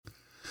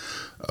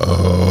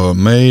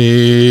Amazing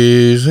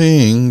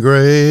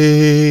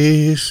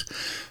grace,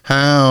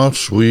 how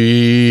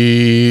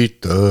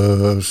sweet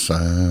the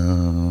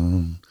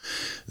sound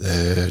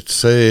that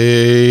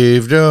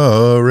saved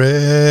a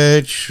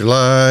wretch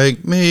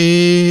like me.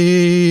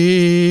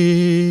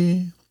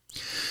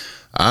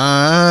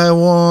 I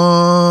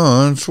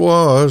once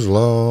was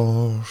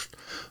lost,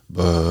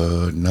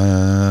 but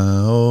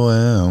now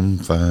am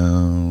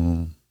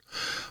found.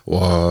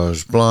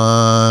 Was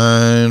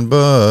blind,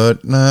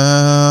 but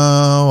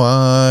now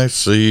I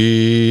see.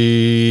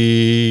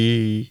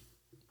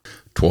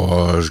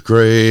 'Twas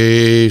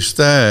grace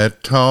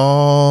that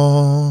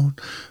taught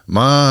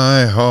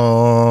my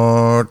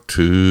heart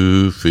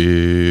to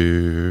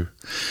fear,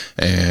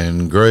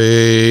 and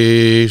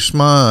grace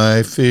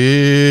my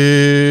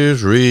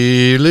fears relieved.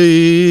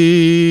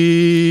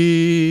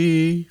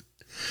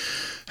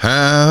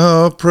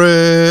 How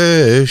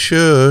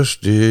precious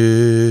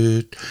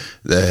did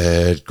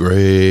that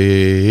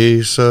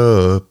grace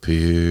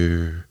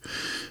appear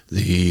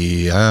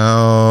the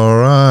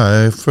hour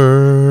I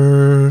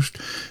first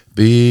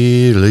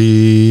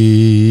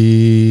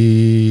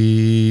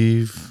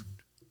believed.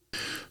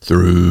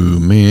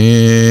 Through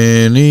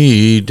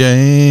many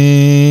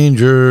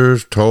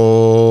dangers,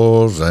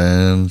 toils,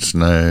 and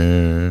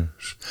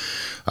snares,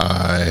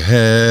 I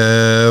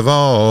have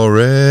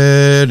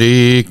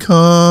already come.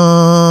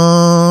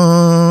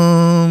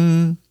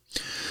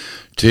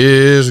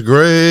 'Tis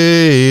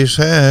grace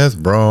hath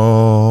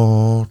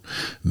brought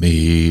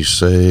me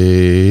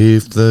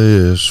safe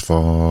this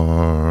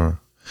far,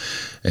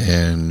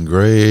 and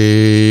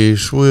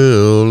grace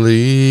will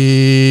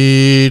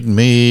lead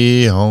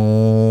me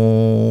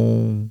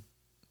home.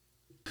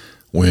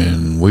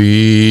 When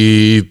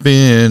we've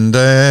been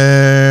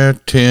there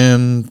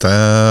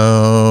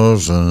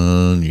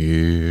 10,000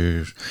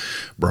 years,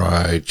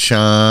 bright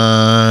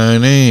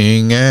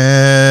shining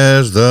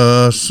as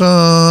the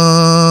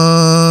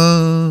sun,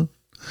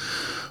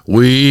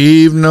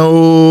 we've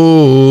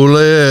no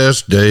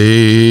less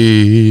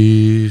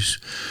days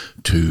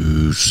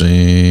to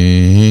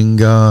sing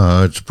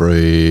God's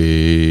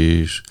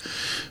praise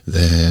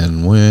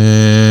than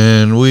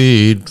when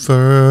we'd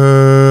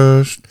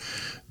first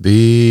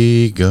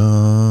begun.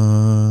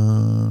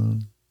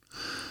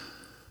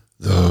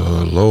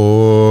 The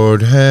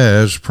Lord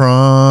has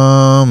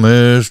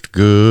promised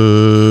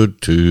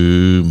good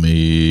to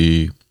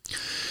me.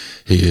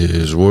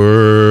 His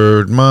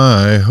word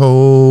my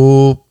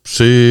hope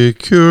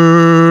secures.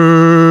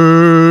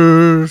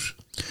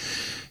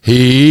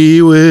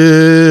 He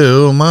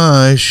will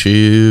my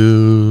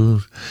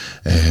shield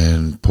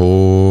and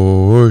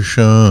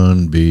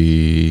portion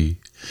be,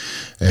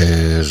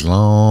 as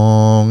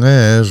long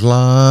as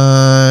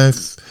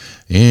life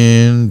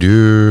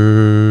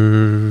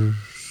endures.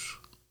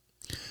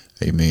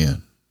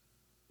 Amen.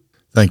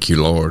 Thank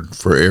you, Lord,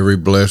 for every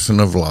blessing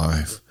of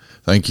life.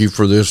 Thank you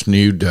for this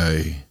new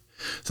day.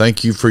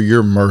 Thank you for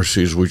your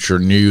mercies which are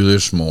new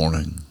this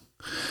morning.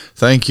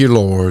 Thank you,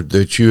 Lord,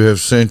 that you have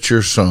sent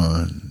your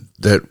Son,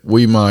 that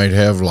we might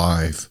have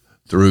life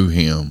through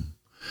him,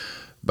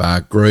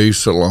 by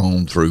grace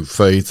alone, through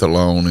faith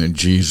alone, in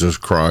Jesus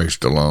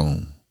Christ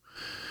alone.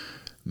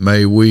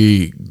 May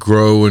we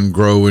grow and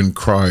grow in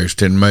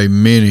Christ, and may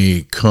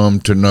many come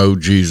to know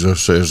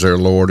Jesus as their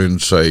Lord and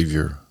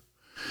Savior.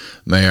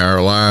 May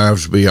our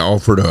lives be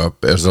offered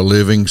up as a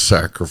living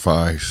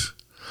sacrifice,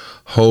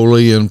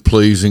 holy and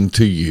pleasing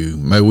to you.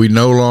 May we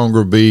no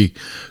longer be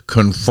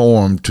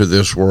conformed to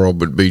this world,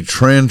 but be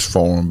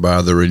transformed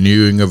by the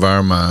renewing of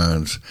our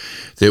minds,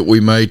 that we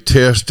may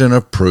test and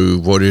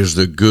approve what is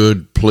the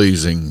good,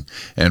 pleasing,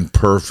 and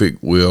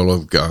perfect will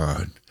of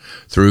God.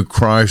 Through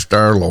Christ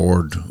our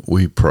Lord,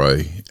 we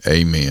pray.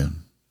 Amen.